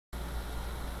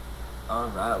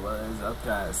Alright, what is up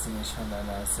guys,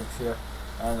 CNH996 here,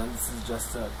 and this is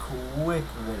just a quick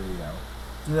video.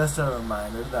 Just a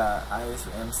reminder that I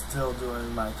am still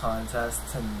doing my contest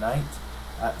tonight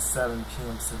at 7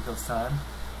 p.m. Pacific time.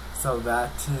 So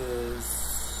that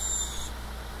is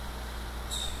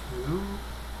 2? No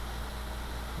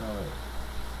wait.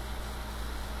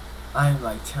 I am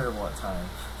like terrible at time.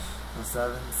 So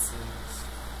 7, 6,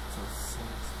 so 6,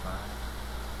 5.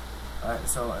 Alright,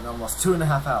 so in almost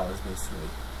 2.5 hours basically.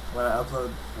 When I upload,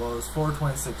 well it's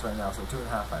 4:26 right now, so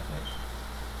 2.5 I think.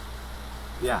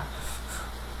 Yeah.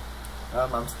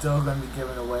 I'm still going to be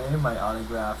giving away my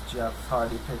autographed Jeff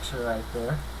Hardy picture right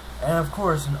there. And of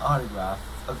course an autograph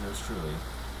of yours truly.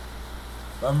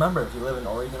 But remember, if you live in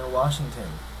Oregon or Washington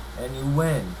and you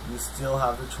win, you still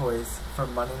have the choice for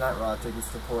Monday Night Raw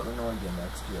tickets to Portland, Oregon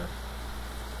next year.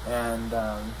 And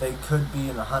they could be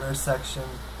in the Hunter section.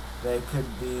 They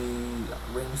could be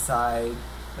ringside.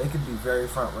 They could be very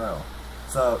front row.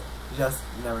 So, you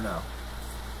never know.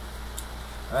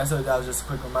 Alright, so that was just a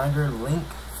quick reminder. Link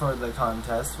for the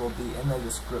contest will be in the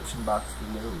description box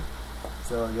below.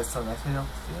 So, I guess till next video.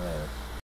 See you later.